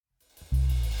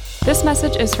This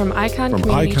message is from Icon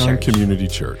Community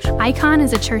Church. Icon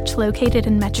is a church located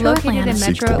in Metro Atlanta.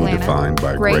 Seeks to be defined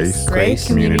by grace,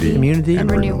 community, and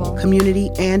renewal.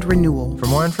 Community and renewal. For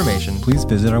more information, please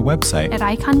visit our website at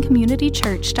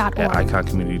iconcommunitychurch.org. at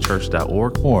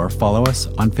iconcommunitychurch.org. Or follow us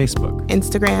on Facebook,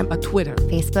 Instagram, or Twitter.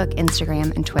 Facebook,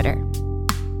 Instagram, and Twitter.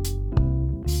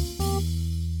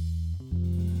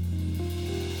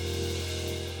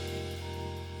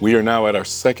 We are now at our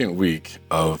second week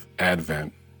of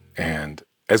Advent. And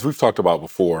as we've talked about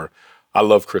before, I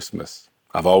love Christmas.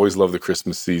 I've always loved the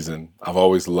Christmas season. I've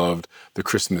always loved the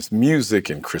Christmas music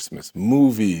and Christmas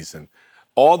movies and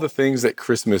all the things that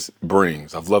Christmas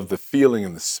brings. I've loved the feeling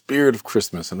and the spirit of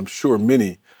Christmas, and I'm sure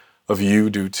many of you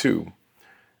do too.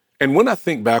 And when I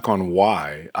think back on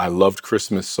why I loved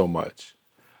Christmas so much,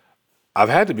 I've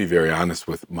had to be very honest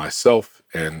with myself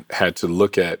and had to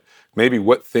look at maybe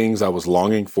what things I was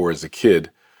longing for as a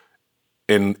kid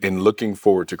in looking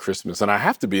forward to Christmas. And I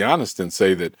have to be honest and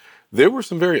say that there were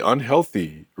some very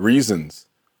unhealthy reasons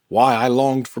why I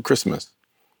longed for Christmas.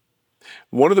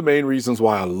 One of the main reasons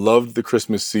why I loved the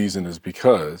Christmas season is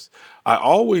because I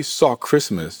always saw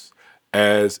Christmas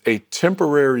as a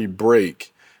temporary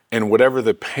break in whatever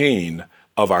the pain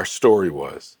of our story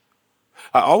was.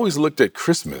 I always looked at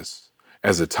Christmas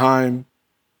as a time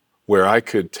where I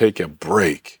could take a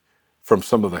break from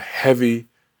some of the heavy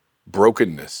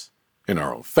brokenness in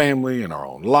our own family, in our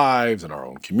own lives, in our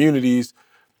own communities.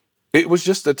 It was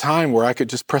just a time where I could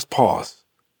just press pause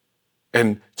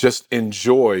and just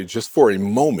enjoy, just for a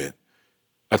moment,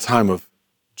 a time of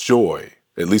joy,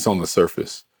 at least on the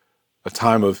surface, a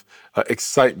time of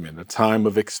excitement, a time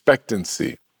of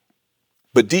expectancy.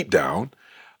 But deep down,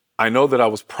 I know that I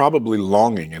was probably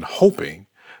longing and hoping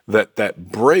that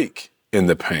that break in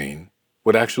the pain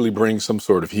would actually bring some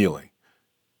sort of healing.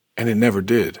 And it never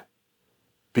did,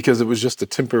 because it was just a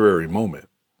temporary moment.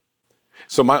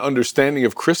 So my understanding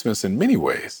of Christmas in many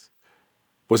ways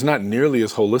was not nearly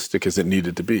as holistic as it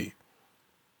needed to be.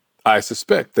 I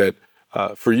suspect that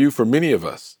for many of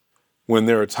us, when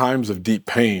there are times of deep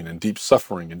pain and deep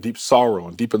suffering and deep sorrow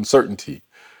and deep uncertainty,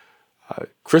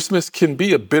 Christmas can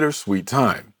be a bittersweet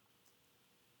time.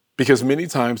 Because many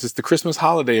times it's the Christmas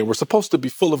holiday and we're supposed to be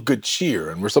full of good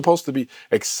cheer and we're supposed to be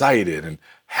excited and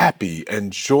happy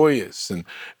and joyous and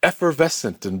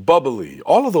effervescent and bubbly.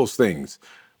 All of those things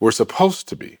we're supposed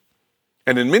to be.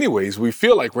 And in many ways, we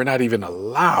feel like we're not even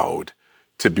allowed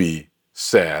to be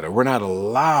sad, or we're not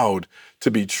allowed to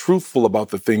be truthful about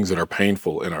the things that are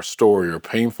painful in our story or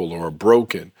painful or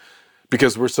broken,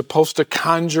 because we're supposed to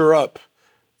conjure up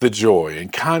the joy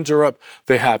and conjure up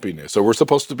the happiness, or we're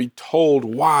supposed to be told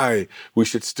why we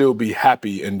should still be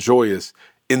happy and joyous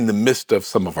in the midst of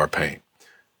some of our pain.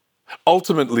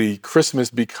 Ultimately,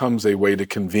 Christmas becomes a way to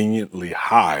conveniently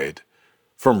hide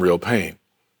from real pain.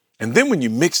 And then when you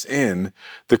mix in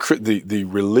the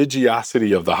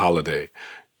religiosity of the holiday,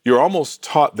 you're almost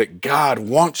taught that God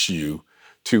wants you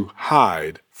to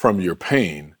hide from your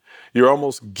pain. You're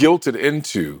almost guilted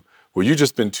into, well, you've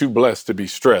just been too blessed to be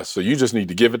stressed, so you just need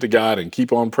to give it to God and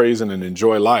keep on praising and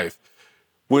enjoy life.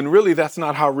 When really that's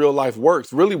not how real life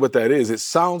works. Really what that is, it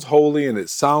sounds holy and it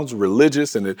sounds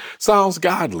religious and it sounds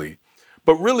godly,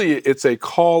 but really it's a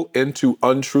call into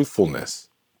untruthfulness.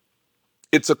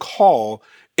 It's a call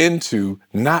into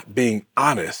not being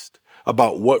honest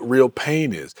about what real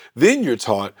pain is. Then you're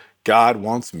taught God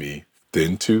wants me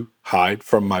then to hide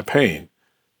from my pain.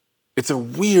 It's a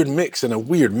weird mix and a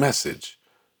weird message.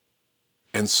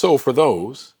 And so for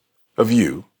those of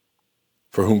you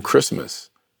for whom Christmas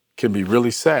can be really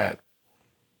sad,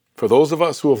 for those of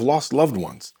us who have lost loved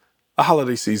ones, the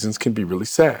holiday seasons can be really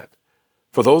sad.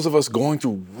 For those of us going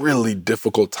through really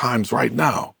difficult times right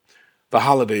now, the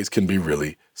holidays can be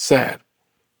really sad.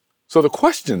 So the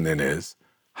question then is,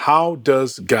 how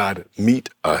does God meet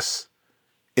us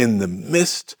in the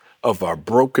midst of our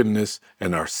brokenness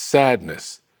and our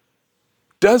sadness?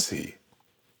 Does he?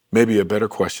 Maybe a better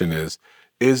question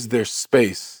is there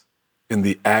space in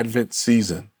the Advent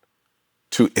season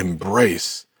to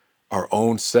embrace our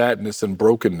own sadness and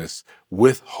brokenness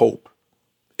with hope?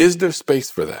 Is there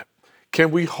space for that? Can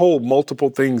we hold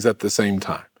multiple things at the same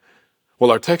time?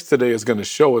 Well, our text today is going to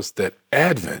show us that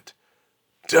Advent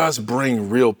does bring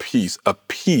real peace, a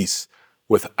peace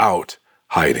without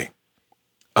hiding,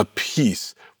 a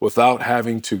peace without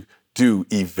having to do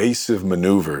evasive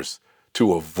maneuvers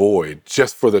to avoid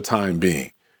just for the time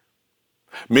being.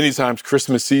 Many times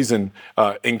Christmas season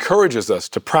encourages us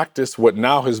to practice what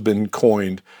now has been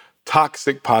coined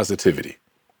toxic positivity.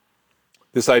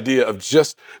 This idea of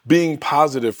just being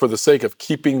positive for the sake of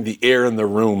keeping the air in the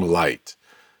room light.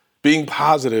 being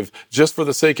positive just for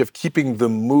the sake of keeping the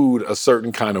mood a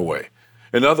certain kind of way.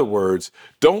 In other words,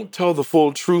 don't tell the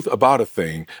full truth about a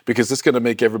thing because it's going to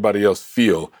make everybody else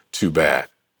feel too bad.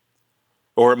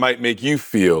 Or it might make you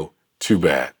feel too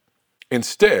bad.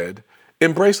 Instead,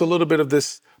 embrace a little bit of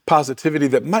this positivity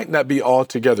that might not be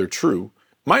altogether true,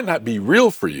 might not be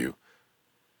real for you,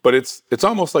 but it's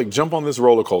almost like jump on this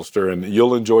roller coaster and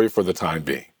you'll enjoy it for the time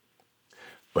being.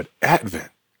 But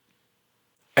Advent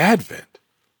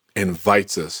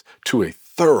invites us to a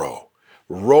thorough,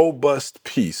 robust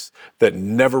peace that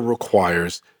never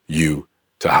requires you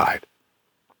to hide.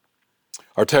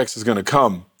 Our text is going to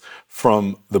come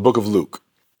from the book of Luke,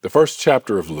 the first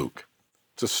chapter of Luke.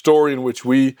 It's a story in which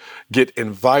we get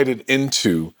invited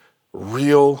into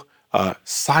real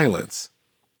silence.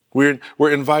 We're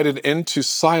invited into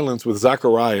silence with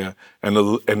Zechariah and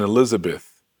Elizabeth.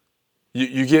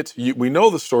 We know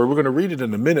the story. We're going to read it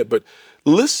in a minute, but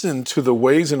listen to the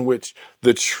ways in which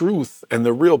the truth and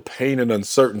the real pain and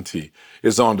uncertainty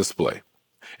is on display.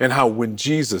 And how when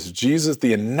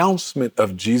the announcement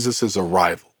of Jesus'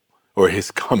 arrival or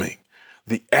his coming,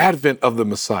 the advent of the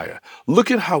Messiah, look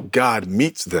at how God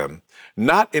meets them,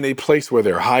 not in a place where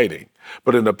they're hiding,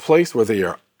 but in a place where they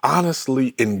are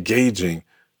honestly engaging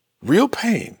real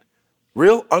pain,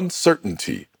 real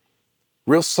uncertainty,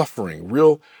 real suffering,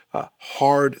 real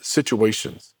hard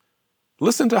situations.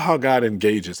 Listen to how God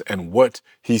engages and what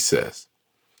he says.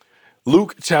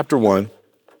 Luke chapter 1,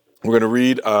 we're going to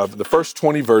read the first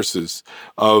 20 verses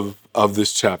of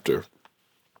this chapter.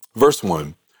 Verse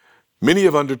 1, many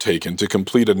have undertaken to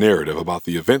complete a narrative about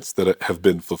the events that have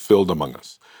been fulfilled among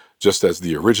us, just as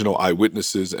the original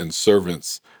eyewitnesses and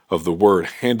servants of the word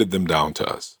handed them down to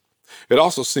us. It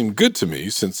also seemed good to me,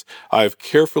 since I have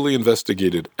carefully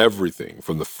investigated everything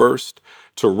from the first,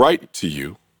 to write to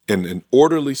you in an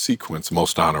orderly sequence,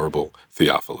 most honorable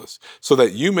Theophilus, so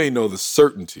that you may know the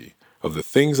certainty of the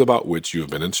things about which you have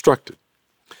been instructed.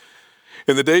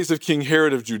 In the days of King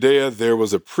Herod of Judea, there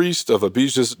was a priest of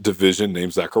Abijah's division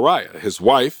named Zechariah. His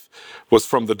wife was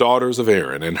from the daughters of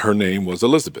Aaron, and her name was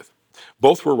Elizabeth.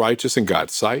 Both were righteous in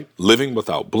God's sight, living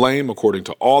without blame according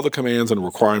to all the commands and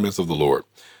requirements of the Lord.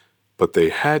 But they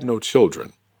had no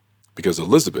children because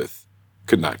Elizabeth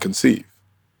could not conceive,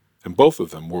 and both of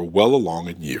them were well along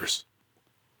in years.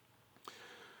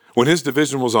 When his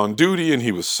division was on duty and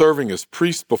he was serving as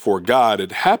priest before God,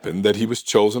 it happened that he was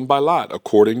chosen by lot,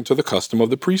 according to the custom of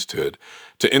the priesthood,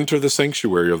 to enter the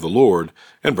sanctuary of the Lord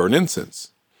and burn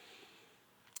incense.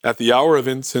 At the hour of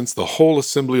incense, the whole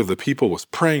assembly of the people was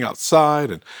praying outside,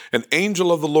 and an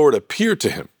angel of the Lord appeared to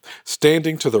him,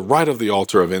 standing to the right of the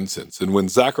altar of incense. And when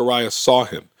Zacharias saw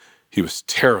him, he was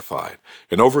terrified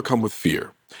and overcome with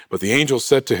fear. But the angel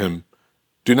said to him,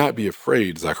 "Do not be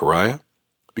afraid, Zechariah,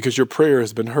 because your prayer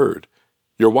has been heard.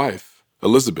 Your wife,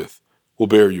 Elizabeth, will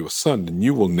bear you a son, and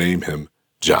you will name him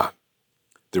John.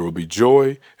 There will be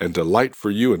joy and delight for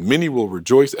you, and many will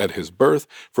rejoice at his birth,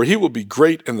 for he will be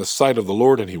great in the sight of the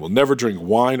Lord, and he will never drink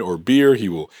wine or beer. He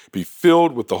will be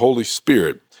filled with the Holy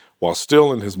Spirit while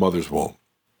still in his mother's womb.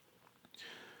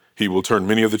 He will turn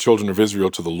many of the children of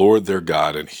Israel to the Lord their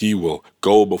God, and he will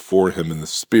go before him in the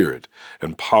spirit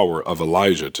and power of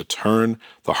Elijah to turn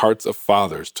the hearts of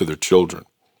fathers to their children,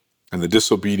 and the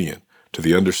disobedient to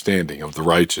the understanding of the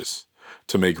righteous,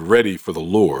 to make ready for the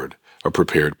Lord a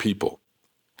prepared people."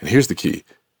 And here's the key.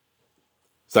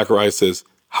 Zechariah says,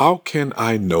 "How can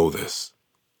I know this?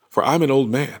 For I'm an old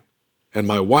man, and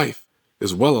my wife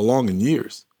is well along in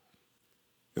years."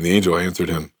 And the angel answered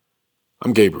him,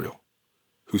 "I'm Gabriel,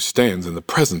 who stands in the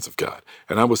presence of God,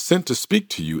 and I was sent to speak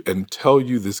to you and tell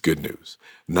you this good news.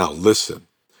 Now listen,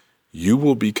 you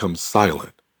will become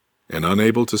silent and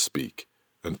unable to speak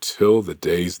until the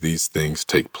days these things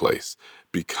take place,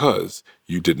 because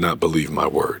you did not believe my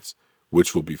words,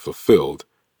 which will be fulfilled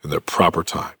in their proper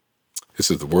time." This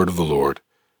is the word of the Lord.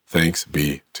 Thanks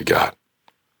be to God.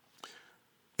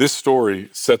 This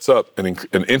story sets up an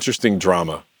interesting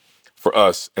drama for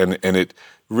us, and it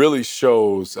really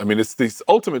shows, it's the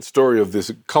ultimate story of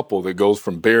this couple that goes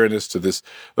from barrenness to this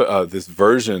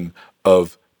version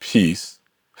of peace.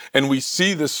 And we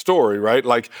see this story, right?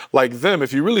 Like them,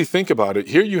 if you really think about it,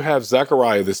 here you have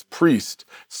Zechariah, this priest,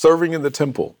 serving in the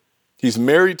temple. He's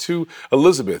married to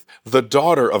Elizabeth, the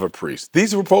daughter of a priest.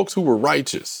 These were folks who were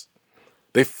righteous.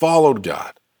 They followed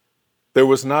God. There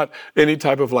was not any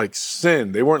type of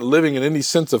sin. They weren't living in any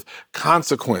sense of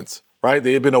consequence, right?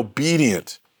 They had been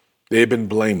obedient. They had been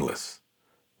blameless.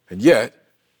 And yet,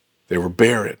 they were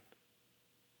barren.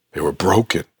 They were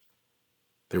broken.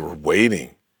 They were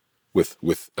waiting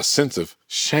with a sense of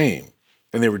shame.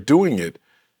 And they were doing it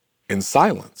in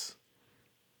silence.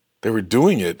 They were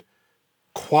doing it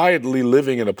quietly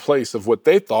living in a place of what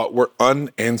they thought were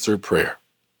unanswered prayer.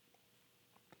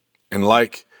 And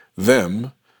like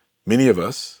them, many of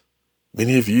us,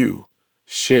 many of you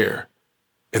share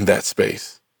in that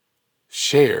space.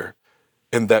 Share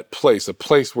in that place, a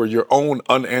place where your own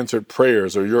unanswered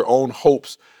prayers or your own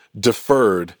hopes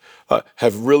deferred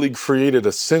have really created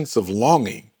a sense of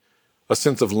longing, a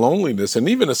sense of loneliness, and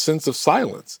even a sense of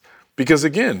silence. Because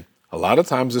again, a lot of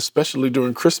times, especially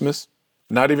during Christmas,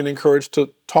 not even encouraged to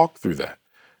talk through that,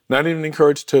 not even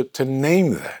encouraged to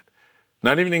name that,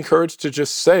 not even encouraged to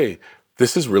just say,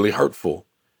 this is really hurtful.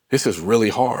 This is really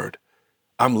hard.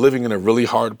 I'm living in a really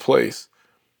hard place.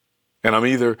 And I'm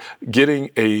either getting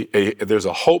there's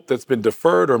a hope that's been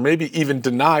deferred or maybe even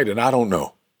denied, and I don't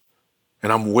know.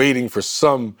 And I'm waiting for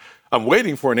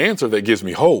an answer that gives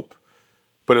me hope.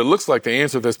 But it looks like the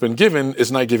answer that's been given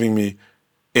is not giving me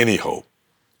any hope.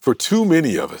 For too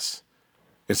many of us,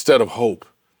 instead of hope,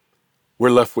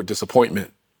 we're left with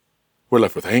disappointment. We're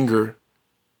left with anger.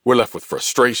 We're left with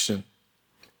frustration.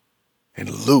 And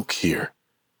Luke here,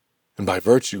 and by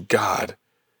virtue, God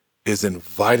is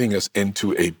inviting us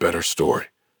into a better story.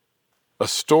 A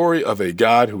story of a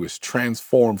God who is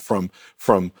transformed from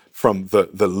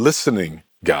the listening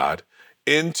God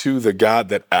into the God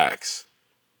that acts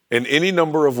in any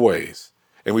number of ways.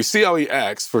 And we see how he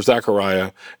acts for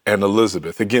Zechariah and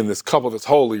Elizabeth. Again, this couple that's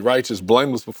holy, righteous,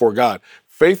 blameless before God,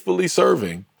 faithfully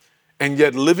serving, and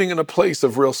yet living in a place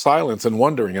of real silence and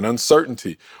wondering and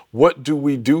uncertainty. What do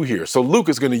we do here? So Luke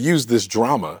is going to use this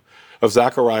drama of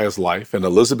Zechariah's life and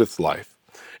Elizabeth's life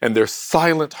and their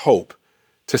silent hope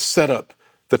to set up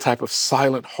the type of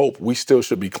silent hope we still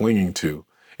should be clinging to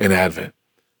in Advent.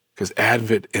 Because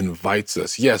Advent invites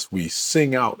us. Yes, we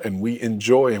sing out and we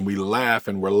enjoy and we laugh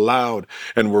and we're loud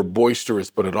and we're boisterous,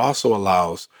 but it also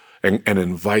allows and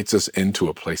invites us into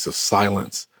a place of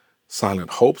silence, silent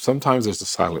hope. Sometimes there's a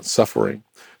silent suffering,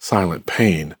 silent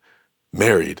pain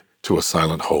married to a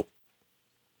silent hope.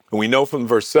 And we know from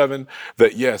verse 7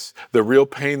 that, yes, the real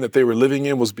pain that they were living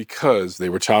in was because they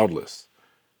were childless.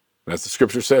 And as the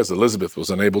scripture says, Elizabeth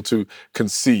was unable to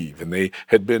conceive, and they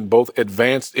had been both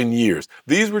advanced in years.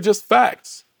 These were just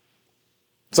facts.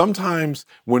 Sometimes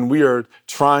when we are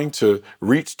trying to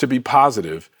reach to be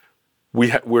positive,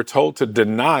 we're told to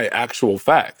deny actual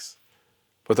facts.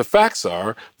 But the facts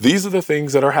are, these are the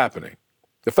things that are happening.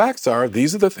 The facts are,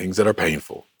 these are the things that are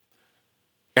painful.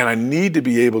 And I need to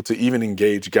be able to even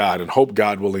engage God and hope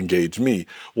God will engage me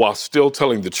while still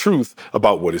telling the truth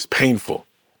about what is painful.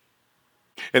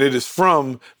 And it is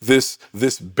from this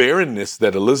barrenness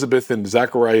that Elizabeth and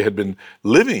Zechariah had been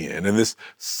living in, and this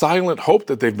silent hope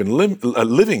that they've been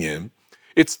living in,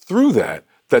 it's through that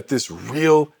this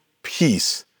real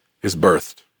peace is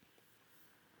birthed.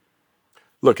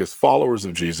 Look, as followers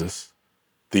of Jesus,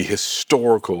 the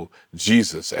historical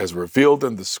Jesus as revealed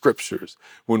in the scriptures,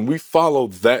 when we follow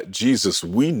that Jesus,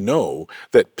 we know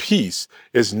that peace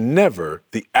is never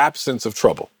the absence of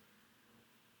trouble.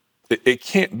 It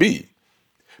can't be.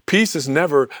 Peace is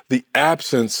never the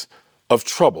absence of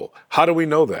trouble. How do we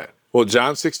know that? Well,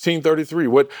 John 16:33,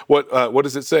 what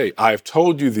does it say? I have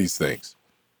told you these things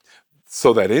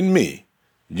so that in me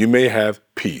you may have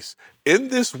peace. In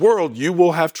this world you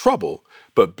will have trouble,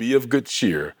 but be of good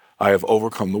cheer. I have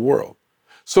overcome the world.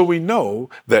 So we know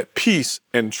that peace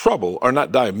and trouble are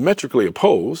not diametrically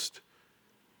opposed.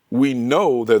 We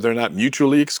know that they're not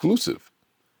mutually exclusive.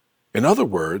 In other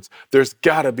words, there's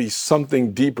got to be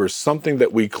something deeper, something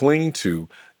that we cling to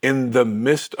in the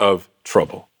midst of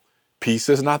trouble. Peace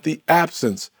is not the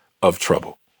absence of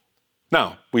trouble.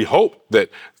 Now, we hope that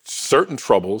certain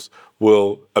troubles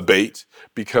will abate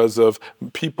because of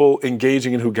people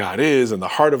engaging in who God is and the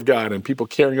heart of God and people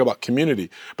caring about community.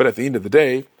 But at the end of the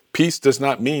day, peace does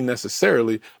not mean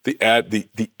necessarily the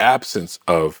absence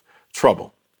of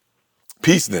trouble.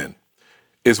 Peace, then,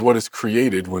 is what is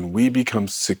created when we become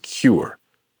secure.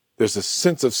 There's a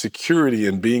sense of security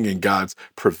in being in God's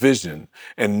provision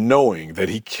and knowing that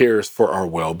he cares for our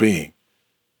well-being.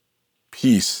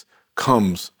 Peace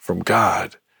comes from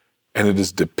God, and it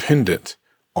is dependent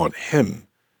on him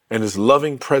and his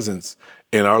loving presence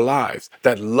in our lives.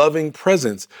 That loving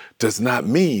presence does not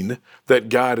mean that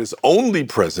God is only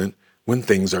present when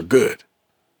things are good.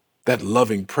 That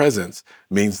loving presence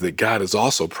means that God is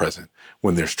also present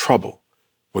when there's trouble,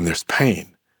 when there's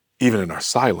pain, even in our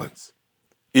silence,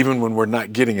 even when we're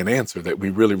not getting an answer that we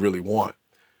really, really want.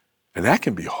 And that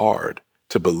can be hard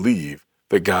to believe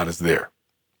that God is there.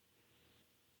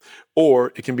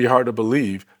 Or it can be hard to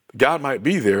believe God might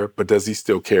be there, but does he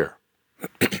still care?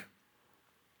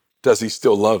 Does he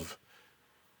still love?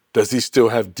 Does he still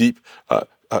have deep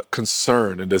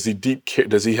concern, and does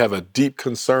he have a deep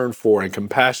concern for and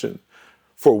compassion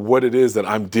for what it is that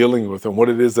I'm dealing with and what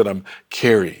it is that I'm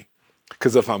carrying?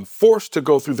 Because if I'm forced to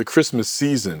go through the Christmas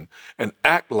season and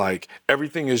act like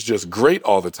everything is just great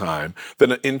all the time,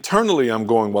 then internally I'm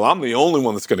going, well, I'm the only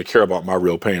one that's going to care about my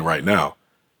real pain right now.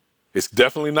 It's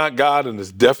definitely not God, and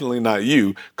it's definitely not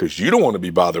you, because you don't want to be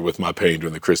bothered with my pain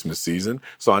during the Christmas season.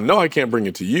 So I know I can't bring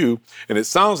it to you. And it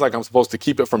sounds like I'm supposed to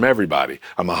keep it from everybody.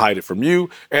 I'm going to hide it from you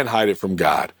and hide it from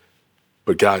God.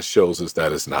 But God shows us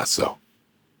that it's not so.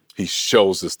 He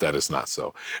shows us that it's not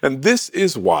so. And this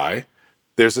is why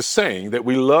there's a saying that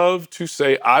we love to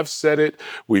say. I've said it.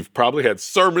 We've probably had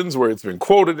sermons where it's been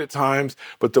quoted at times.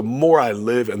 But the more I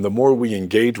live and the more we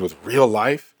engage with real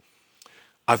life,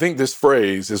 I think this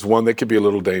phrase is one that could be a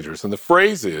little dangerous. And the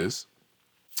phrase is,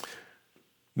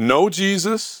 no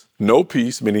Jesus, no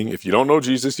peace, meaning if you don't know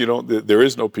Jesus, there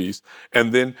is no peace.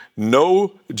 And then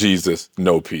no Jesus,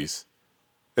 no peace.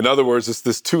 In other words, it's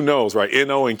this two no's, right?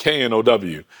 N-O and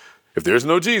K-N-O-W. If there's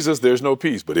no Jesus, there's no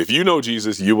peace. But if you know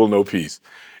Jesus, you will know peace.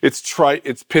 It's trite,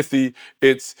 it's pithy,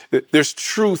 there's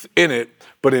truth in it,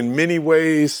 but in many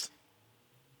ways,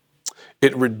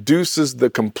 it reduces the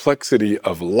complexity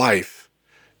of life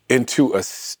into a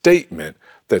statement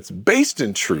that's based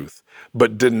in truth,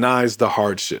 but denies the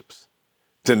hardships,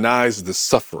 denies the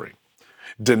suffering,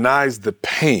 denies the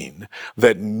pain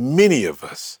that many of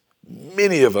us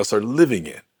are living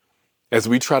in as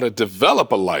we try to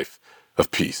develop a life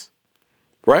of peace,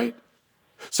 right?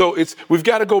 So we've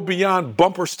got to go beyond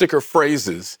bumper sticker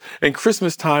phrases, and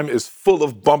Christmas time is full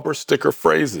of bumper sticker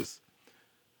phrases.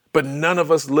 But none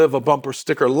of us live a bumper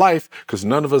sticker life because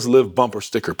none of us live bumper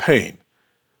sticker pain.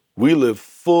 We live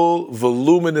full,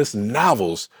 voluminous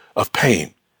novels of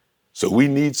pain. So we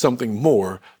need something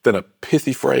more than a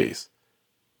pithy phrase.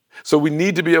 So we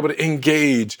need to be able to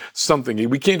engage something.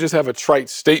 We can't just have a trite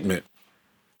statement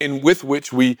with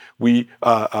which we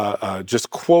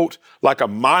just quote like a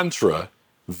mantra,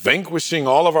 vanquishing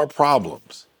all of our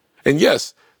problems. And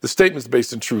yes, the statement's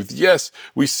based in truth. Yes,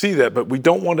 we see that, but we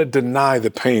don't want to deny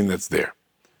the pain that's there.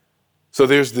 So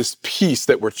there's this peace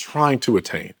that we're trying to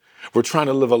attain. We're trying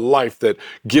to live a life that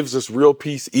gives us real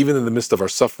peace, even in the midst of our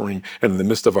suffering and in the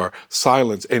midst of our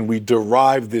silence. And we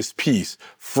derive this peace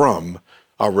from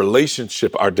our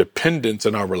relationship, our dependence,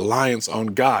 and our reliance on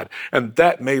God. And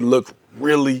that may look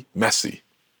really messy.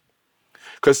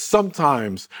 Because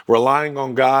sometimes relying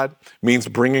on God means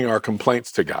bringing our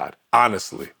complaints to God,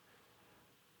 honestly.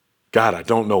 God, I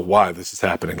don't know why this is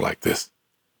happening like this.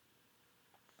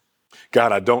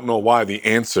 God, I don't know why the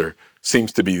answer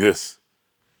seems to be this.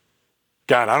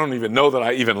 God, I don't even know that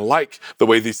I even like the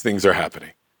way these things are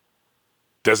happening.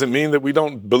 Doesn't mean that we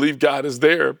don't believe God is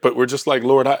there, but we're just like,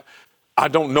 Lord, I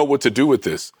don't know what to do with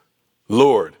this.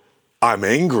 Lord, I'm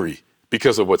angry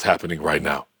because of what's happening right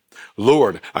now.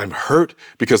 Lord, I'm hurt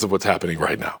because of what's happening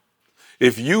right now.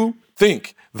 If you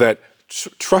think that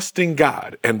trusting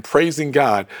God and praising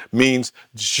God means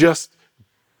just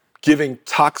giving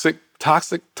toxically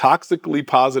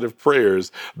positive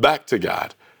prayers back to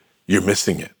God, you're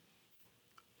missing it.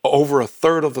 Over a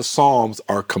third of the Psalms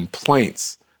are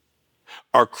complaints,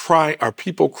 are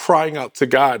people crying out to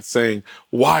God saying,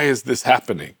 why is this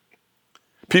happening?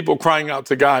 People crying out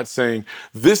to God saying,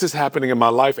 this is happening in my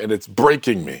life and it's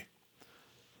breaking me.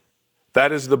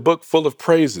 That is the book full of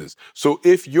praises. So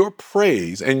if your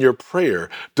praise and your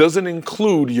prayer doesn't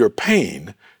include your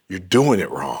pain, you're doing it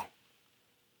wrong.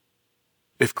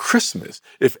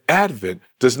 If Advent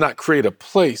does not create a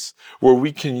place where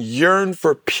we can yearn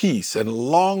for peace and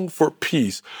long for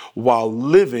peace while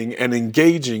living and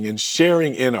engaging and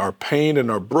sharing in our pain and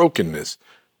our brokenness,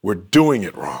 we're doing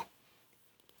it wrong.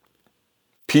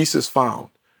 Peace is found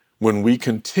when we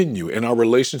continue in our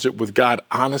relationship with God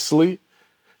honestly,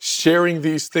 sharing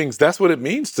these things. That's what it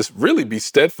means to really be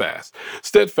steadfast.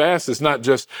 Steadfast is not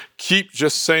just keep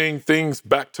saying things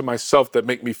back to myself that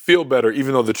make me feel better,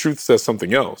 even though the truth says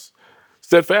something else.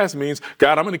 Steadfast means,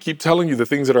 God, I'm going to keep telling you the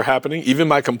things that are happening, even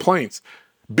my complaints,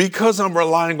 because I'm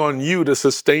relying on you to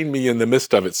sustain me in the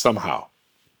midst of it somehow,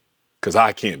 because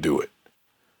I can't do it.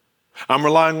 I'm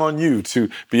relying on you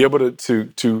to be able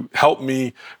to help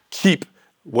me keep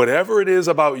whatever it is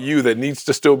about you that needs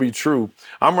to still be true.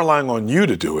 I'm relying on you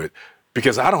to do it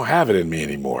because I don't have it in me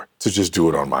anymore to just do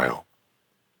it on my own.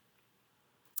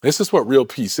 This is what real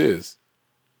peace is,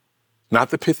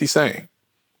 not the pithy saying.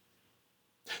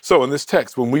 So in this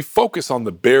text, when we focus on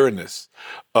the barrenness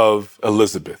of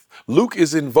Elizabeth, Luke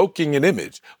is invoking an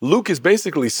image. Luke is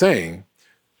basically saying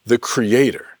the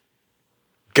Creator,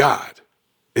 God,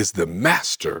 is the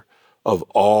master of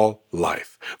all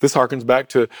life. This harkens back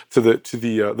to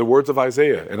the words of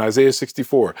Isaiah in Isaiah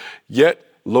 64. Yet,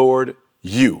 Lord,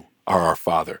 you are our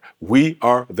Father. We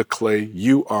are the clay.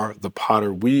 You are the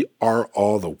potter. We are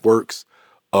all the works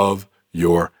of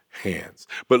your hands.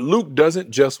 But Luke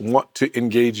doesn't just want to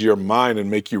engage your mind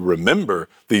and make you remember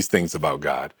these things about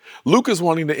God. Luke is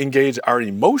wanting to engage our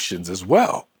emotions as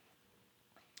well.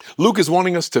 Luke is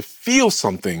wanting us to feel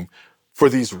something for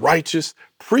these righteous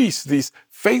priests, these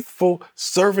faithful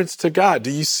servants to God.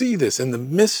 Do you see this in the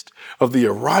midst of the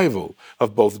arrival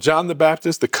of both John the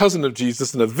Baptist, the cousin of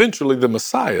Jesus, and eventually the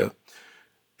Messiah?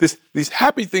 These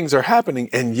happy things are happening,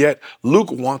 and yet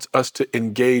Luke wants us to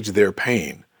engage their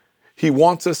pain. He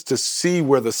wants us to see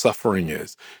where the suffering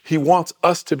is. He wants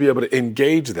us to be able to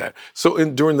engage that. So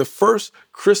during the first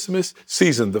Christmas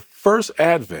season, the first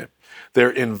Advent,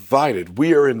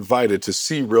 we are invited to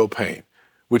see real pain,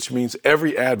 which means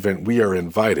every Advent we are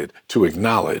invited to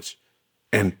acknowledge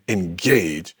and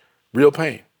engage real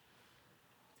pain.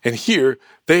 And here,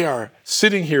 they are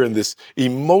sitting here in this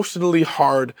emotionally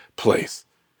hard place,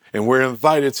 and we're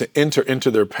invited to enter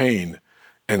into their pain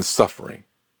and suffering.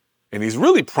 And he's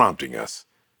really prompting us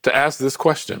to ask this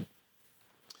question.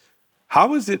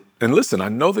 How is it, and listen, I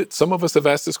know that some of us have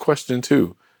asked this question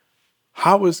too.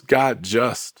 How is God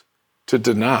just to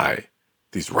deny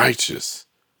these righteous,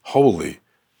 holy,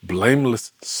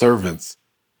 blameless servants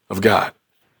of God?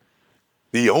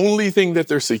 The only thing that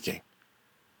they're seeking.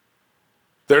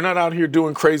 They're not out here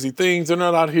doing crazy things. They're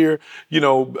not out here,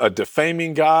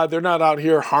 defaming God. They're not out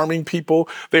here harming people.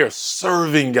 They are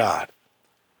serving God.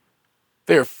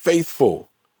 They are faithful.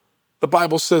 The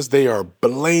Bible says they are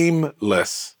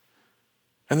blameless.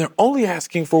 And they're only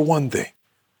asking for one thing: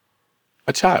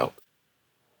 a child.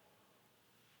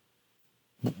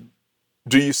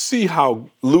 Do you see how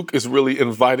Luke is really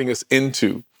inviting us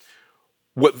into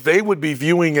what they would be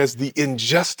viewing as the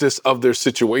injustice of their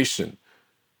situation?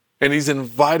 And he's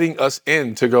inviting us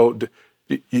in to go,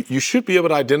 you should be able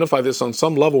to identify this on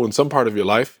some level in some part of your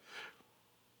life.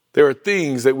 There are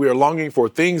things that we are longing for,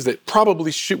 things that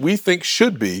probably we think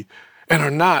should be and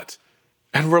are not.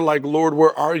 And we're like, Lord,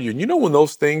 where are you? And you know when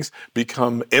those things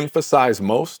become emphasized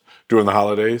most during the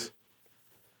holidays?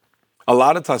 A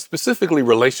lot of times, specifically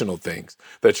relational things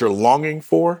that you're longing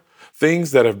for,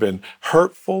 things that have been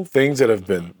hurtful, things that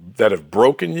have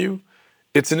broken you.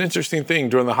 It's an interesting thing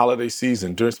during the holiday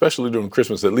season, especially during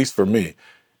Christmas, at least for me.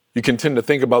 You can tend to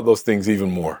think about those things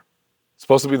even more. It's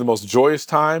supposed to be the most joyous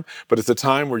time, but it's a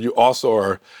time where you also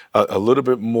are a little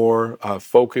bit more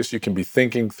focused. You can be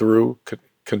thinking through,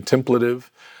 contemplative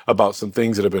about some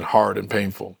things that have been hard and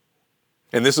painful.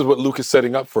 And this is what Luke is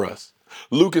setting up for us.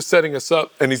 Luke is setting us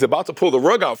up, and he's about to pull the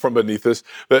rug out from beneath us,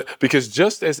 because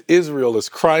just as Israel is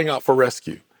crying out for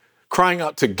rescue, crying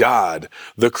out to God,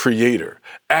 the Creator,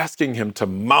 asking him to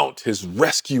mount his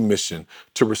rescue mission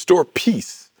to restore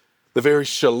peace, the very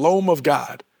shalom of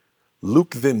God,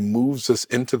 Luke then moves us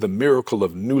into the miracle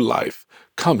of new life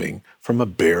coming from a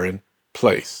barren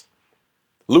place.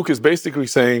 Luke is basically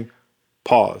saying,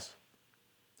 pause.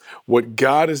 What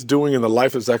God is doing in the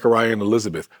life of Zechariah and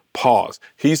Elizabeth, pause.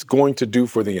 He's going to do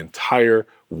for the entire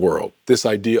world. This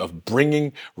idea of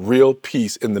bringing real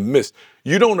peace in the midst.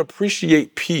 You don't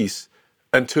appreciate peace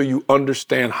until you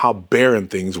understand how barren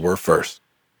things were first.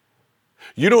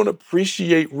 You don't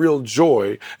appreciate real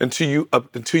joy until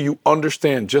you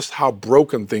understand just how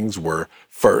broken things were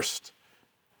first.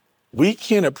 We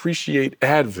can't appreciate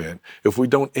Advent if we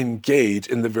don't engage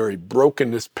in the very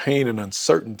brokenness, pain, and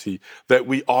uncertainty that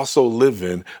we also live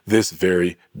in this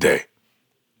very day.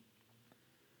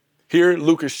 Here,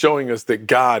 Luke is showing us that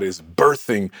God is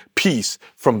birthing peace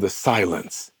from the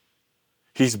silence.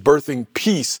 He's birthing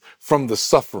peace from the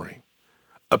suffering.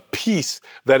 A peace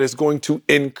that is going to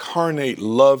incarnate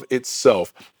love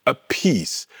itself. A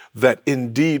peace that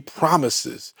indeed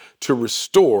promises to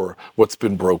restore what's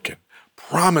been broken.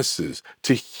 Promises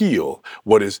to heal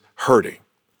what is hurting,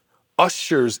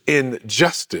 ushers in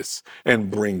justice, and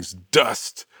brings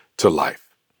dust to life.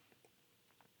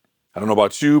 I don't know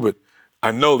about you, but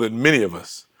I know that many of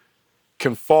us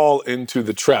can fall into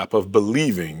the trap of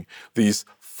believing these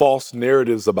false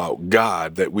narratives about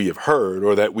God that we have heard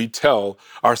or that we tell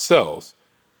ourselves.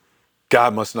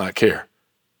 God must not care.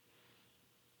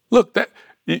 Look,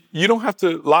 you don't have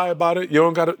to lie about it. You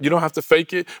don't have to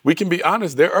fake it. We can be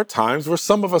honest. There are times where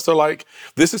some of us are like,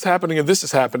 this is happening and this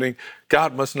is happening.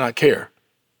 God must not care.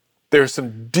 There are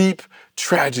some deep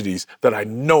tragedies that I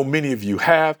know many of you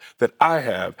have, that I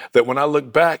have, that when I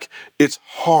look back, it's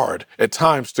hard at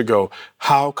times to go,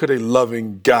 how could a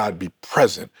loving God be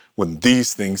present when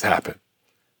these things happen?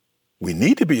 We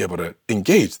need to be able to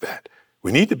engage that.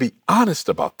 We need to be honest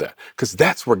about that because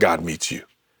that's where God meets you.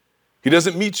 He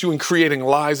doesn't meet you in creating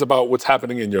lies about what's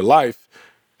happening in your life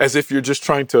as if you're just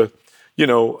trying to,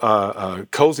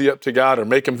 cozy up to God or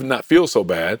make him not feel so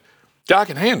bad. God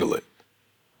can handle it.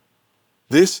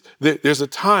 There's a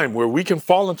time where we can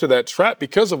fall into that trap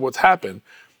because of what's happened.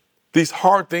 These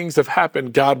hard things have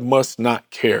happened. God must not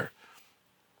care.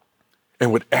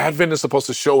 And what Advent is supposed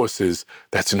to show us is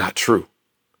that's not true.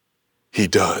 He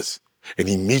does. And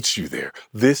he meets you there.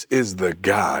 This is the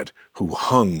God who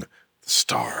hung the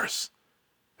stars.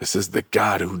 This is the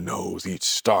God who knows each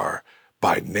star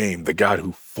by name, the God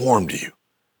who formed you,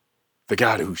 the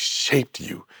God who shaped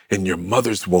you in your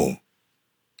mother's womb.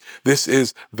 This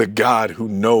is the God who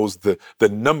knows the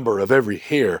number of every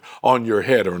hair on your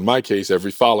head, or in my case,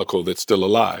 every follicle that's still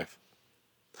alive.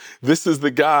 This is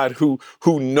the God who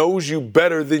knows you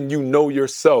better than you know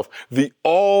yourself, the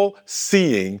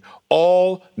all-seeing,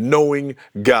 all-knowing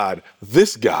God.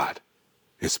 This God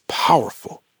is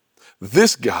powerful.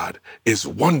 This God is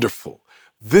wonderful.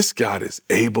 This God is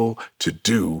able to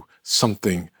do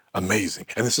something amazing.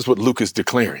 And this is what Luke is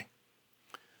declaring.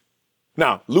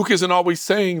 Now, Luke isn't always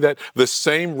saying that the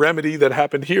same remedy that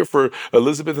happened here for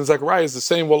Elizabeth and Zechariah is the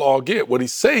same we'll all get. What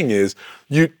he's saying is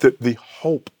the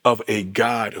hope of a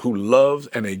God who loves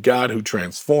and a God who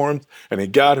transforms and a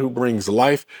God who brings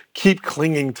life. Keep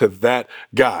clinging to that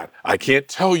God. I can't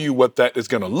tell you what that is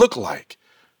going to look like,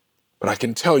 but I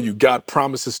can tell you God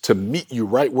promises to meet you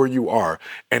right where you are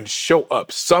and show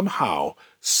up somehow,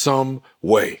 some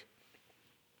way.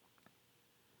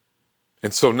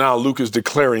 And so now Luke is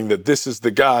declaring that this is the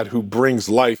God who brings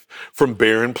life from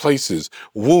barren places,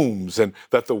 wombs, and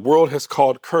that the world has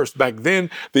called cursed. Back then,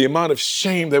 the amount of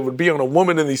shame that would be on a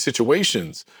woman in these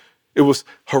situations, it was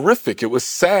horrific, it was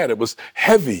sad, it was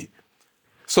heavy.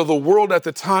 So the world at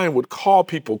the time would call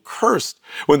people cursed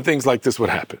when things like this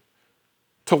would happen.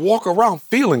 To walk around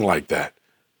feeling like that,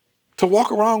 to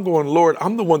walk around going, Lord,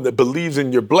 I'm the one that believes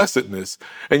in your blessedness,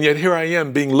 and yet here I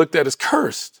am being looked at as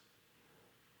cursed.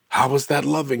 How is that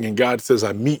loving? And God says,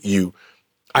 I meet you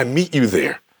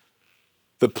there.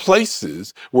 The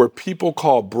places where people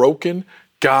call broken,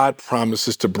 God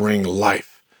promises to bring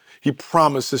life. He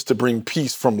promises to bring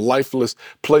peace from lifeless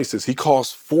places. He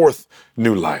calls forth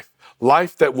new life,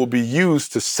 life that will be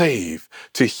used to save,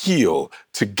 to heal,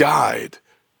 to guide,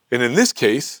 and in this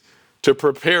case, to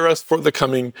prepare us for the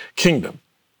coming kingdom.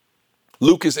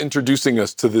 Luke is introducing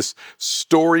us to this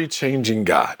story-changing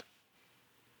God,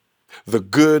 the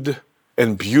good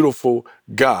and beautiful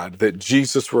God that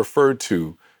Jesus referred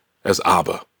to as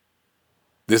Abba.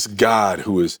 This God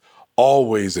who is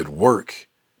always at work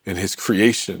in his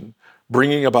creation,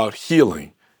 bringing about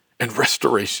healing and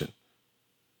restoration.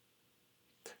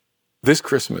 This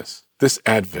Christmas, this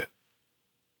Advent,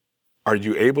 are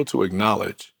you able to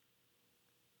acknowledge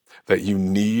that you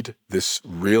need this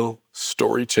real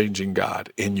story-changing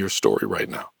God in your story right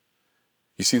now?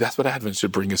 You see, that's what Advent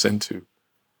should bring us into.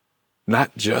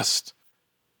 Not just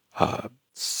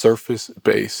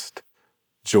surface-based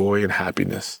joy and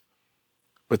happiness,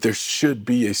 but there should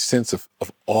be a sense of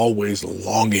always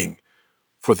longing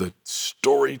for the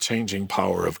story-changing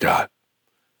power of God.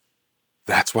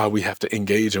 That's why we have to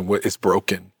engage in what is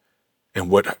broken and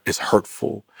what is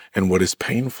hurtful and what is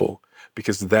painful,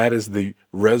 because that is the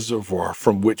reservoir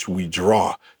from which we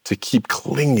draw to keep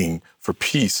clinging for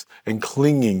peace and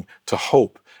clinging to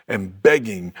hope and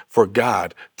begging for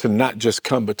God to not just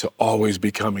come, but to always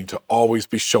be coming, to always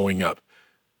be showing up.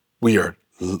 We are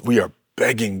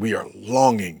begging, we are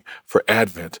longing for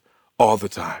Advent all the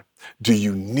time. Do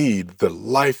you need the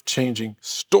life-changing,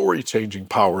 story-changing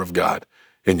power of God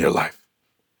in your life?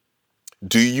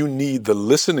 Do you need the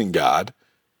listening God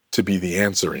to be the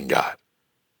answering God?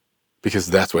 Because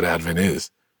that's what Advent is.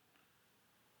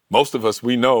 Most of us,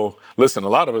 we know, listen, a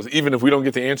lot of us, even if we don't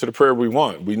get the answer to prayer we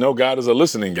want, we know God is a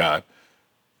listening God.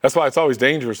 That's why it's always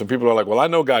dangerous. And people are like, well, I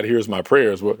know God hears my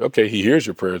prayers. Well, okay, he hears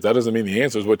your prayers. That doesn't mean the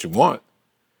answer is what you want.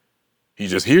 He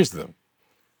just hears them.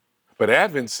 But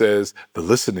Advent says the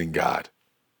listening God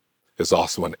is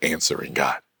also an answering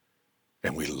God.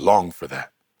 And we long for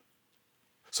that.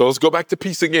 So let's go back to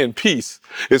peace again. Peace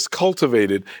is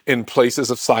cultivated in places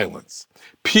of silence.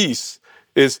 Peace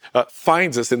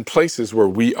finds us in places where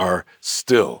we are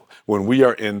still, when we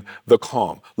are in the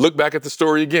calm. Look back at the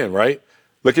story again, right?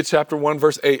 Look at chapter 1,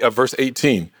 verse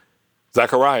 18.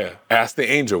 Zechariah asked the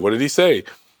angel, what did he say?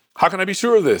 How can I be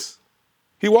sure of this?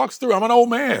 He walks through, I'm an old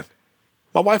man.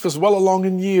 My wife is well along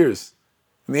in years.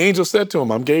 And the angel said to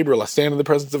him, I'm Gabriel. I stand in the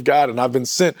presence of God, and I've been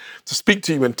sent to speak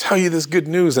to you and tell you this good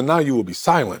news, and now you will be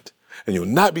silent. and you'll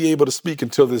not be able to speak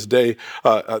until this day,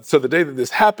 till the day that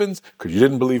this happens, because you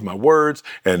didn't believe my words,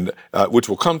 and which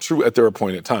will come true at their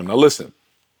appointed time. Now listen,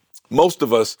 most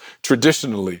of us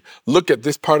traditionally look at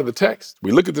this part of the text.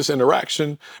 We look at this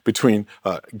interaction between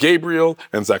Gabriel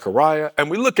and Zechariah, and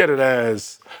we look at it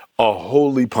as a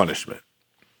holy punishment.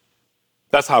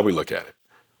 That's how we look at it.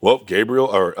 Well, Gabriel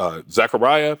or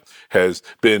Zechariah has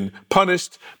been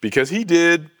punished because he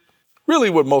did really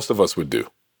what most of us would do.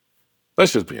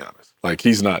 Let's just be honest. Like,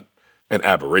 he's not an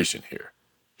aberration here.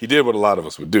 He did what a lot of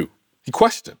us would do. He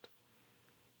questioned.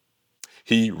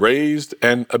 He raised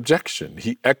an objection.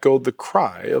 He echoed the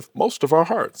cry of most of our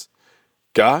hearts.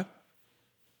 God,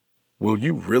 will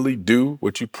you really do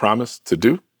what you promised to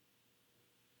do?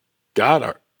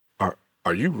 God,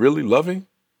 are you really loving?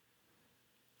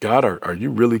 God, are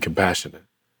you really compassionate?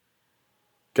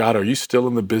 God, are you still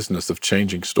in the business of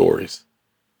changing stories?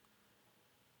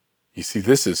 You see,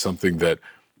 this is something that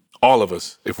all of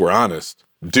us, if we're honest,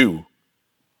 do.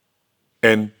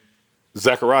 And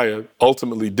Zechariah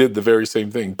ultimately did the very same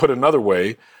thing. Put another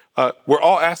way, we're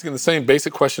all asking the same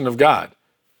basic question of God.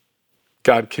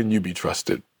 God, can you be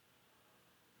trusted?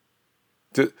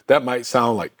 That might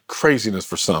sound like craziness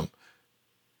for some,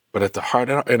 but at the heart,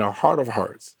 in our heart of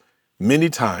hearts, many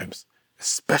times,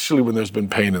 especially when there's been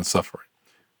pain and suffering,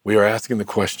 we are asking the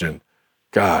question,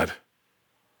 God,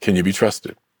 can you be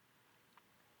trusted?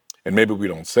 And maybe we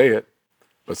don't say it,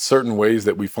 but certain ways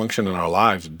that we function in our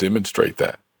lives demonstrate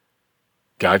that.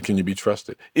 God, can you be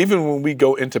trusted? Even when we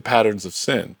go into patterns of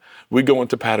sin,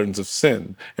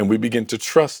 and we begin to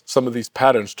trust some of these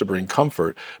patterns to bring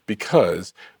comfort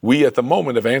because we at the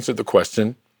moment have answered the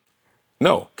question,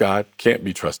 no, God can't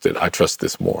be trusted. I trust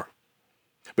this more.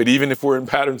 But even if we're in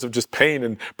patterns of just pain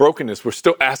and brokenness, we're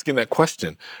still asking that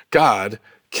question, God,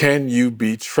 can you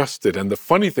be trusted? And the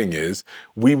funny thing is,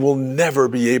 we will never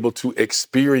be able to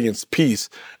experience peace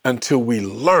until we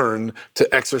learn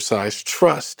to exercise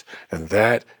trust. And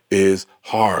that is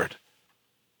hard.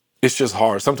 It's just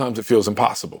hard. Sometimes it feels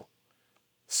impossible,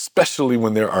 especially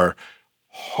when there are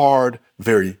hard,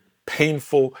 very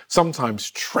painful, sometimes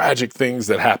tragic things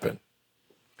that happen.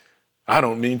 I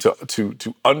don't mean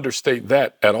to understate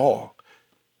that at all.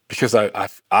 Because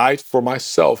I, for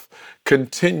myself,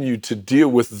 continue to deal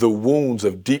with the wounds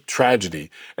of deep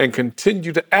tragedy and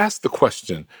continue to ask the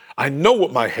question. I know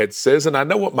what my head says, and I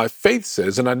know what my faith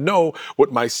says, and I know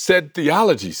what my said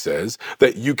theology says,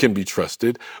 that you can be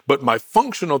trusted. But my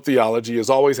functional theology is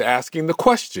always asking the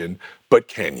question, but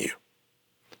can you?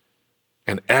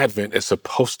 And Advent is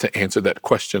supposed to answer that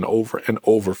question over and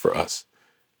over for us.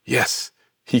 Yes,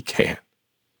 he can.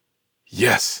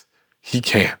 Yes, he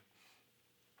can.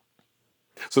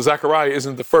 So Zechariah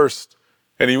isn't the first,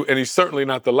 and he's certainly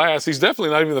not the last. He's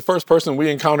definitely not even the first person we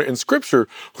encounter in Scripture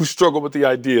who struggled with the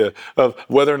idea of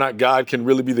whether or not God can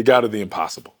really be the God of the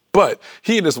impossible. But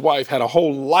he and his wife had a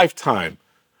whole lifetime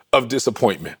of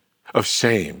disappointment, of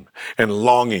shame, and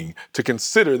longing to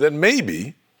consider that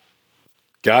maybe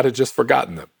God had just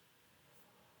forgotten them.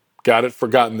 God had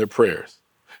forgotten their prayers.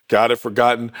 God had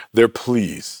forgotten their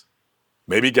pleas.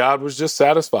 Maybe God was just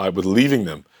satisfied with leaving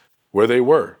them where they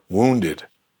were, wounded,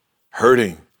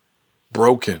 hurting,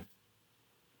 broken.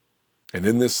 And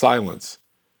in this silence,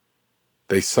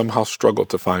 they somehow struggled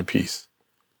to find peace.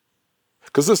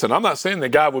 Because listen, I'm not saying that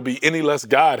God would be any less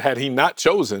God had he not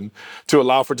chosen to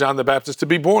allow for John the Baptist to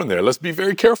be born there. Let's be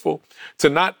very careful to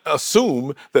not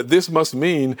assume that this must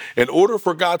mean in order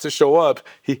for God to show up,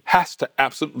 he has to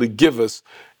absolutely give us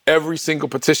every single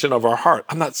petition of our heart.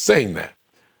 I'm not saying that.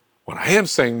 What I am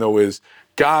saying, though, is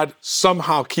God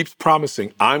somehow keeps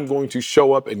promising, I'm going to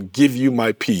show up and give you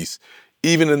my peace,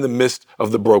 even in the midst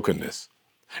of the brokenness.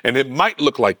 And it might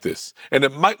look like this, and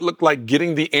it might look like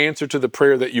getting the answer to the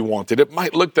prayer that you wanted. It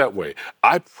might look that way.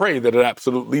 I pray that it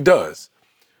absolutely does.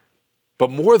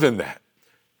 But more than that,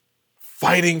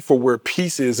 fighting for where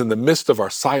peace is in the midst of our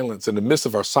silence, in the midst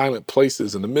of our silent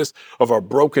places, in the midst of our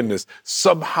brokenness,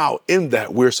 somehow in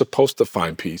that we're supposed to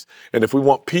find peace. And if we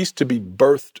want peace to be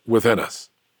birthed within us,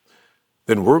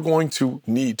 then we're going to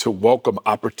need to welcome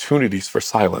opportunities for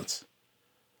silence.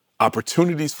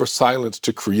 Opportunities for silence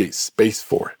to create space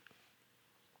for it.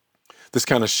 This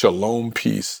kind of shalom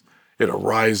peace, it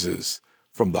arises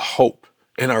from the hope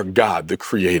in our God, the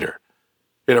Creator.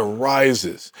 It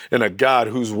arises in a God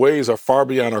whose ways are far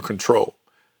beyond our control.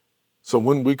 So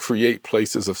when we create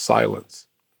places of silence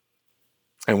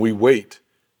and we wait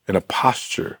in a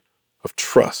posture of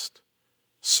trust,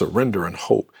 surrender, and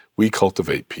hope, we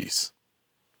cultivate peace.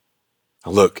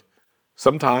 Now look,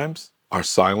 sometimes our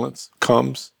silence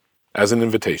comes as an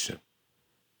invitation.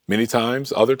 Many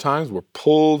times, other times, we're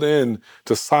pulled in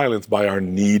to silence by our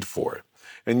need for it.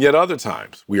 And yet other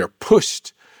times we are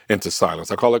pushed into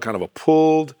silence. I call it kind of a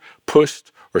pulled,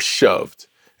 pushed, or shoved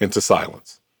into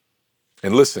silence.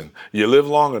 And listen, you live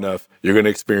long enough, you're going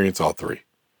to experience all three.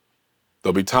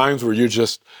 There'll be times where you're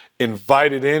just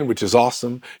invited in, which is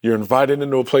awesome. You're invited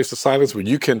into a place of silence where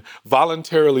you can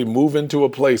voluntarily move into a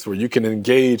place where you can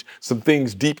engage some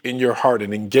things deep in your heart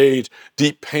and engage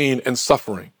deep pain and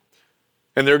suffering.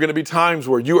 And there are going to be times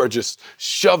where you are just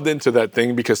shoved into that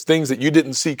thing because things that you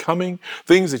didn't see coming,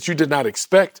 things that you did not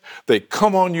expect, they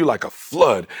come on you like a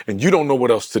flood and you don't know what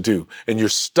else to do. And you're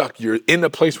stuck. You're in a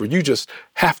place where you just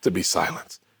have to be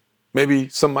silent. Maybe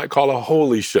some might call a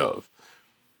holy shove.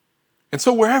 And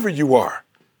so wherever you are,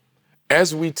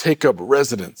 as we take up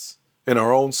residence in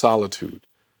our own solitude,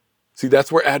 see,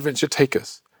 that's where Advent should take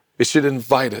us. It should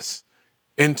invite us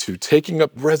into taking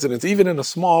up residence, even in a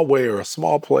small way or a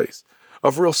small place,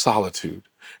 of real solitude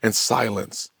and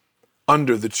silence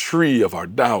under the tree of our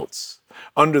doubts,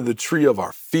 under the tree of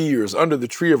our fears, under the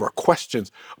tree of our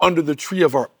questions, under the tree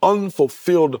of our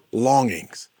unfulfilled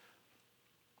longings.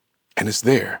 And it's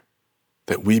there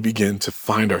that we begin to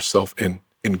find ourselves in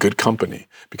good company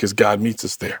because God meets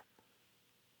us there.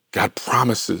 God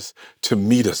promises to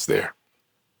meet us there.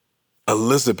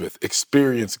 Elizabeth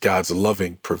experienced God's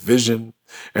loving provision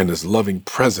and his loving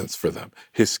presence for them,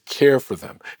 his care for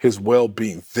them, his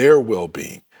well-being, their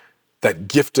well-being, that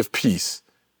gift of peace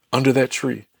under that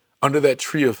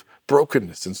tree of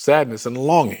brokenness and sadness and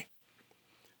longing.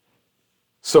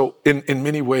 So in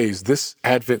many ways, this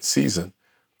Advent season,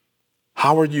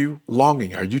 how are you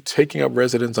longing? Are you taking up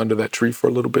residence under that tree for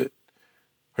a little bit?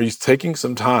 Are you taking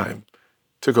some time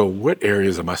to go, what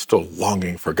areas am I still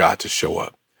longing for God to show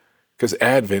up? Because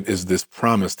Advent is this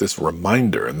promise, this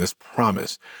reminder and this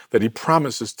promise that he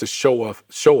promises to show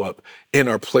up in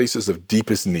our places of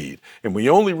deepest need. And we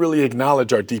only really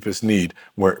acknowledge our deepest need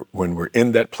when we're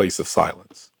in that place of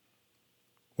silence,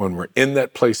 when we're in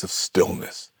that place of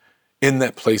stillness, in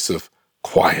that place of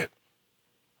quiet.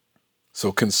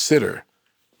 So consider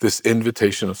this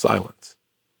invitation of silence.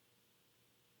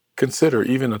 Consider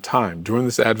even a time during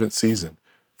this Advent season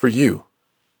for you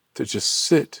to just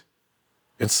sit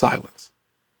in silence.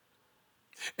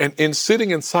 And in sitting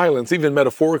in silence, even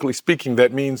metaphorically speaking,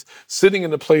 that means sitting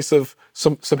in a place of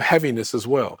some heaviness as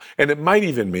well. And it might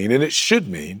even mean, and it should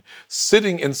mean,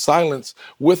 sitting in silence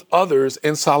with others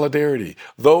in solidarity.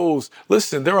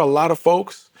 Listen, there are a lot of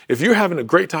folks. If you're having a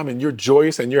great time and you're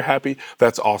joyous and you're happy,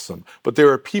 that's awesome. But there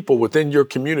are people within your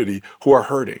community who are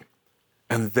hurting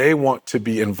and they want to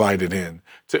be invited in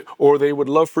or they would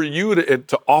love for you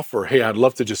to offer, hey, I'd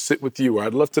love to just sit with you. Or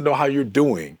I'd love to know how you're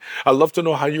doing. I'd love to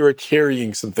know how you're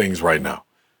carrying some things right now.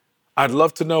 I'd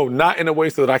love to know, not in a way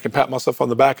so that I can pat myself on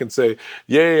the back and say,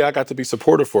 yay, I got to be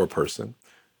supportive for a person.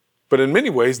 But in many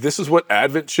ways, this is what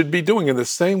Advent should be doing in the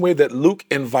same way that Luke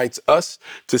invites us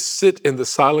to sit in the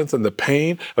silence and the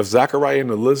pain of Zachariah and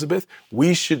Elizabeth.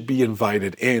 We should be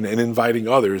invited in and inviting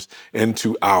others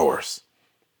into ours,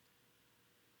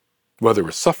 whether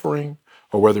we're suffering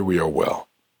or whether we are well.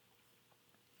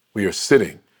 We are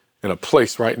sitting in a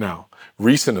place right now,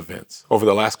 recent events over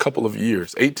the last couple of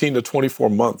years, 18 to 24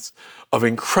 months of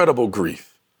incredible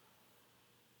grief,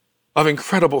 of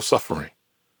incredible suffering.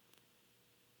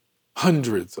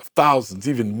 Hundreds of thousands,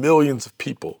 even millions of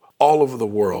people all over the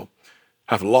world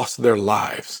have lost their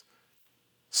lives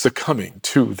succumbing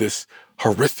to this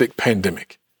horrific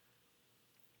pandemic.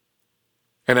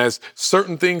 And as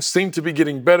certain things seem to be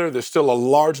getting better, there's still a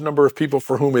large number of people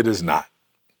for whom it is not.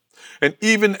 And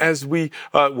even as we,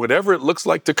 whatever it looks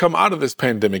like to come out of this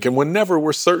pandemic, and whenever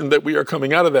we're certain that we are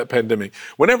coming out of that pandemic,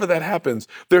 whenever that happens,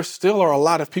 there still are a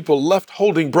lot of people left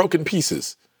holding broken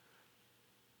pieces.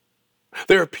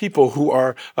 There are people who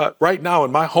are right now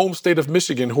in my home state of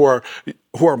Michigan who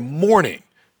are mourning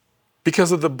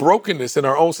because of the brokenness in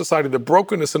our own society, the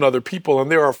brokenness in other people.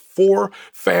 And there are 4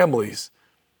 families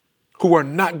who are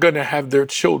not going to have their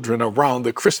children around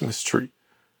the Christmas tree,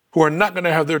 who are not going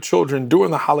to have their children during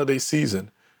the holiday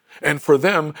season. And for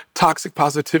them, toxic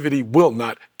positivity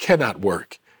cannot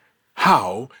work.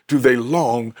 How do they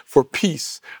long for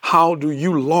peace? How do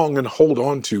you long and hold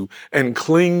on to and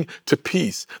cling to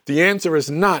peace? The answer is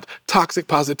not toxic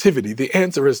positivity. The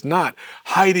answer is not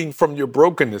hiding from your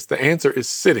brokenness. The answer is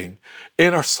sitting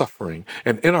in our suffering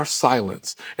and in our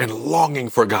silence and longing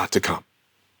for God to come.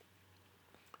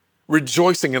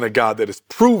 Rejoicing in a God that has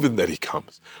proven that he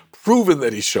comes, proven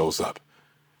that he shows up,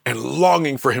 and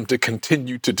longing for him to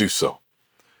continue to do so.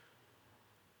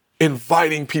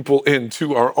 Inviting people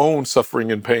into our own suffering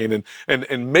and pain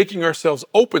and making ourselves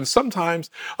open.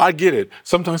 Sometimes, I get it.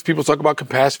 Sometimes people talk about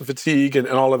compassion fatigue and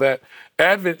all of that.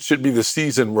 Advent should be the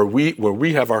season where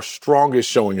we have our strongest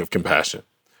showing of compassion.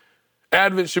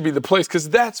 Advent should be the place because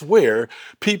that's where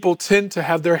people tend to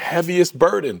have their heaviest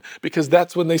burden, because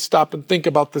that's when they stop and think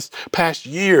about this past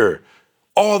year,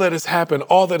 all that has happened,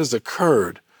 all that has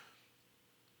occurred,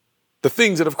 the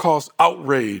things that have caused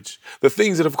outrage, the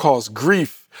things that have caused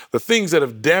grief, the things that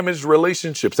have damaged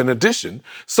relationships. In addition,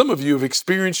 some of you have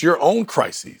experienced your own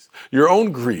crises, your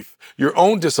own grief, your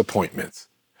own disappointments,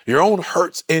 your own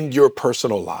hurts in your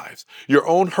personal lives, your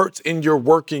own hurts in your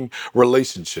working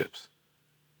relationships.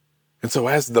 And so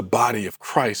as the body of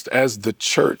Christ, as the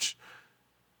church,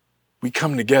 we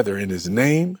come together in his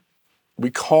name,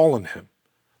 we call on him,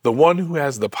 the one who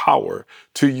has the power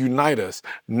to unite us,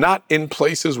 not in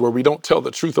places where we don't tell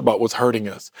the truth about what's hurting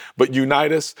us, but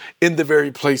unite us in the very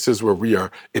places where we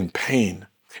are in pain.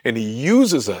 And he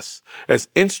uses us as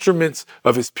instruments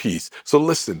of his peace. So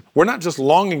listen, we're not just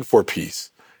longing for peace.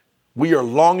 We are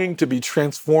longing to be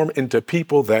transformed into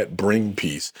people that bring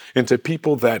peace, into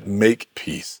people that make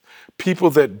peace, people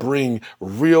that bring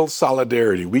real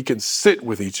solidarity. We can sit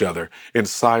with each other in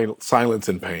silence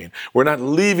and pain. We're not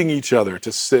leaving each other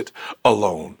to sit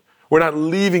alone. We're not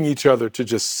leaving each other to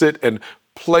just sit and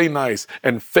play nice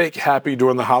and fake happy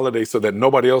during the holidays so that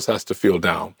nobody else has to feel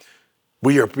down.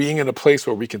 We are being in a place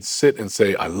where we can sit and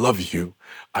say, I love you,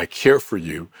 I care for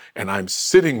you, and I'm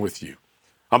sitting with you.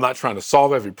 I'm not trying to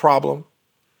solve every problem.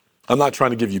 I'm not trying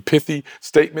to give you pithy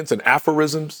statements and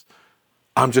aphorisms.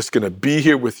 I'm just going to be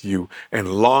here with you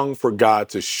and long for God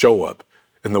to show up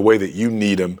in the way that you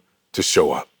need him to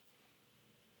show up.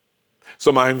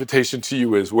 So my invitation to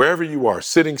you is, wherever you are,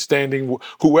 sitting, standing,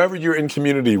 whoever you're in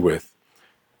community with,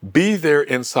 be there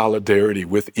in solidarity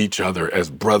with each other as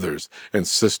brothers and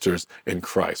sisters in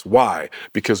Christ. Why?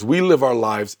 Because we live our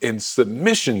lives in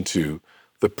submission to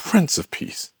the Prince of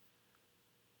Peace.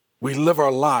 We live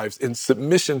our lives in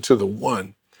submission to the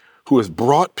one who has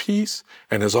brought peace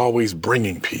and is always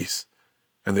bringing peace.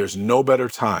 And there's no better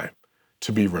time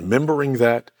to be remembering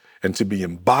that and to be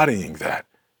embodying that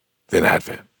than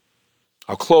Advent.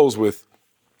 I'll close with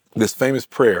this famous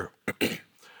prayer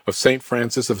of St.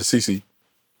 Francis of Assisi.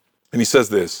 And he says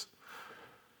this,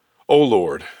 "O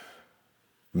Lord,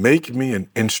 make me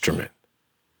an instrument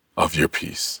of your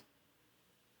peace.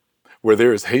 Where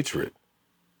there is hatred,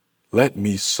 let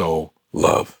me sow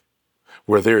love.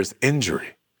 Where there is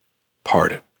injury,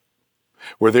 pardon.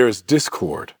 Where there is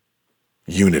discord,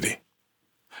 unity.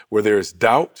 Where there is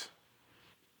doubt,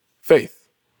 faith.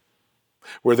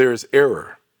 Where there is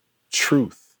error,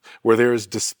 truth. Where there is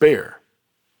despair,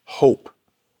 hope.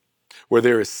 Where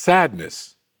there is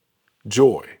sadness,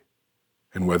 joy.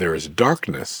 And where there is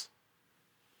darkness,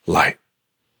 light.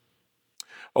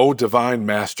 O divine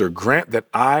Master, grant that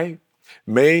I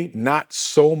may not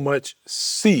so much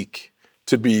seek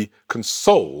to be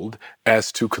consoled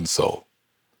as to console,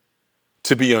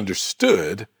 to be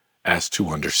understood as to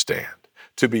understand,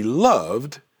 to be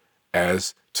loved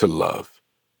as to love.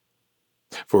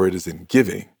 For it is in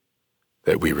giving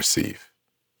that we receive.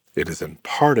 It is in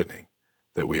pardoning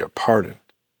that we are pardoned.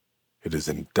 It is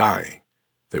in dying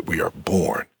that we are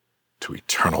born to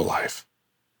eternal life."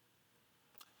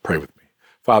 Pray with me.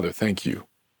 Father, thank you.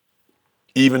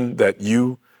 Even that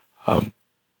you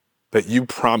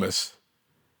promise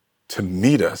to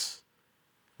meet us,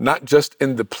 not just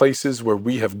in the places where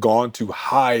we have gone to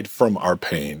hide from our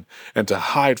pain and to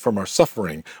hide from our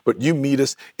suffering, but you meet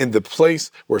us in the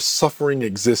place where suffering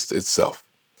exists itself.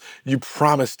 You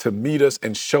promise to meet us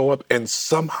and show up and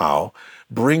somehow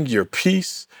bring your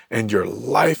peace and your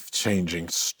life-changing,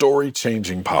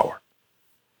 story-changing power.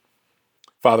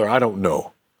 Father, I don't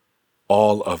know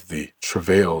all of the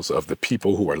travails of the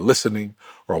people who are listening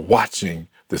or watching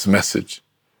this message.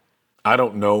 I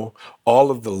don't know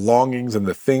all of the longings and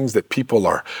the things that people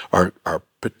are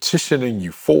petitioning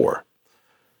you for.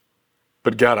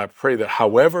 But God, I pray that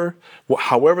however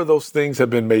those things have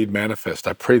been made manifest,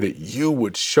 I pray that you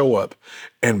would show up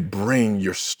and bring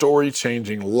your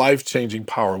story-changing, life-changing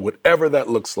power, whatever that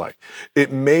looks like.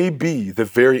 It may be the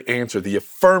very answer, the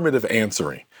affirmative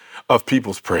answering of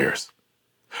people's prayers.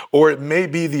 Or it may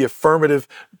be the affirmative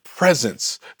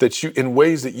presence that you, in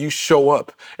ways that you show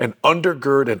up and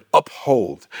undergird and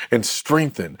uphold and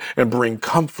strengthen and bring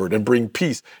comfort and bring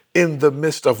peace in the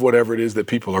midst of whatever it is that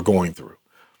people are going through.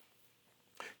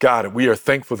 God, we are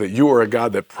thankful that you are a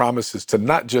God that promises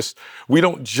to we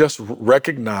don't just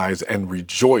recognize and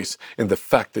rejoice in the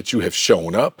fact that you have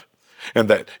shown up and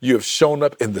that you have shown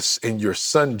up in your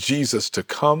son Jesus to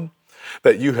come,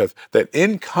 that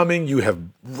in coming you have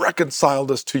reconciled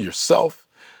us to yourself.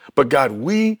 But God,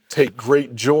 we take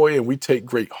great joy and we take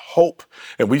great hope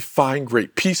and we find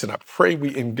great peace. And I pray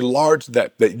we enlarge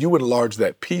that you enlarge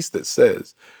that peace that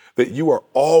says that you are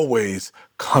always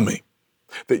coming,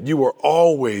 that you are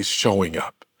always showing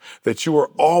up, that you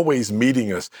are always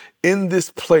meeting us in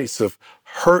this place of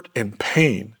hurt and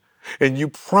pain. And you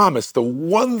promise, the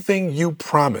one thing you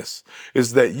promise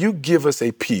is that you give us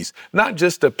a peace, not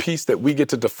just a peace that we get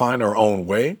to define our own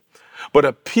way, but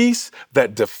a peace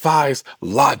that defies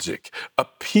logic, a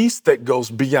peace that goes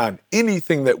beyond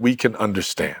anything that we can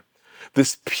understand.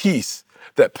 This peace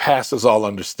that passes all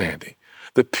understanding,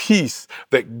 the peace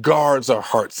that guards our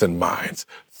hearts and minds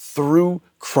through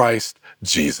Christ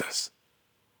Jesus.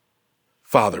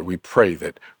 Father, we pray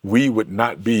that we would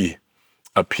not be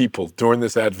a people during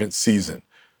this Advent season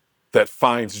that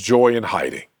finds joy in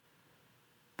hiding.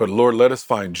 But Lord, let us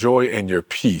find joy and your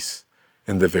peace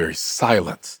in the very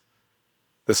silence,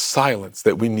 the silence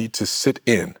that we need to sit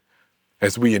in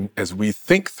as we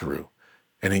think through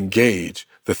and engage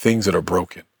the things that are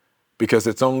broken, because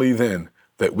it's only then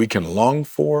that we can long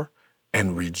for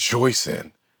and rejoice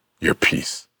in your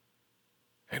peace.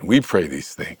 And we pray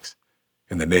these things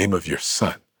in the name of your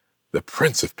Son, the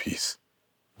Prince of Peace,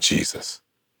 Jesus.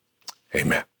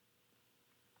 Amen.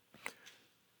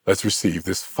 Let's receive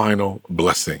this final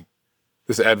blessing.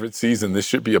 This Advent season, this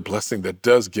should be a blessing that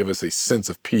does give us a sense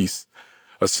of peace,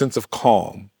 a sense of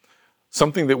calm,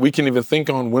 something that we can even think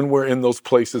on when we're in those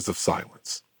places of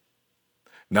silence.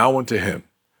 Now unto him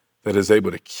that is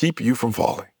able to keep you from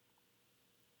falling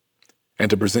and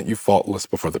to present you faultless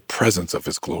before the presence of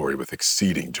his glory with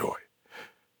exceeding joy.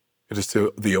 It is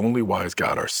to the only wise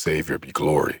God, our Savior, be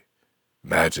glory,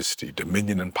 majesty,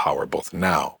 dominion, and power, both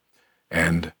now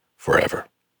and forever.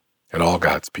 And all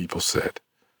God's people said,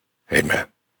 amen.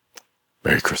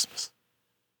 Merry Christmas.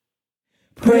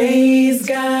 Praise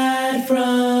God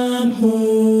from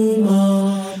whom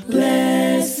all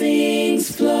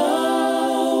blessings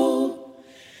flow.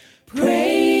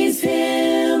 Praise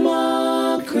him,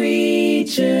 all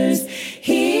creatures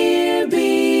here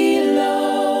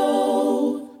below.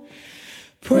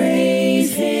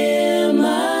 Praise him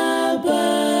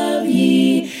above,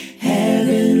 ye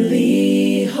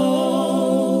heavenly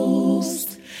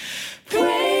hosts.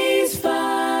 Praise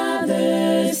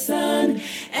Father, Son,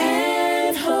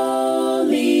 and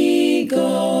Holy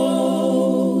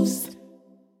Ghost.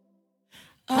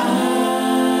 Amen.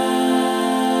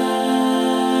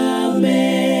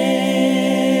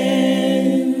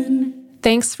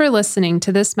 Thanks for listening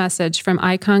to this message from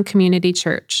Icon Community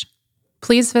Church.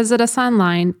 Please visit us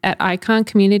online at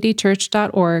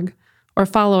iconcommunitychurch.org or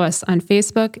follow us on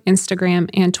Facebook, Instagram,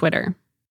 and Twitter.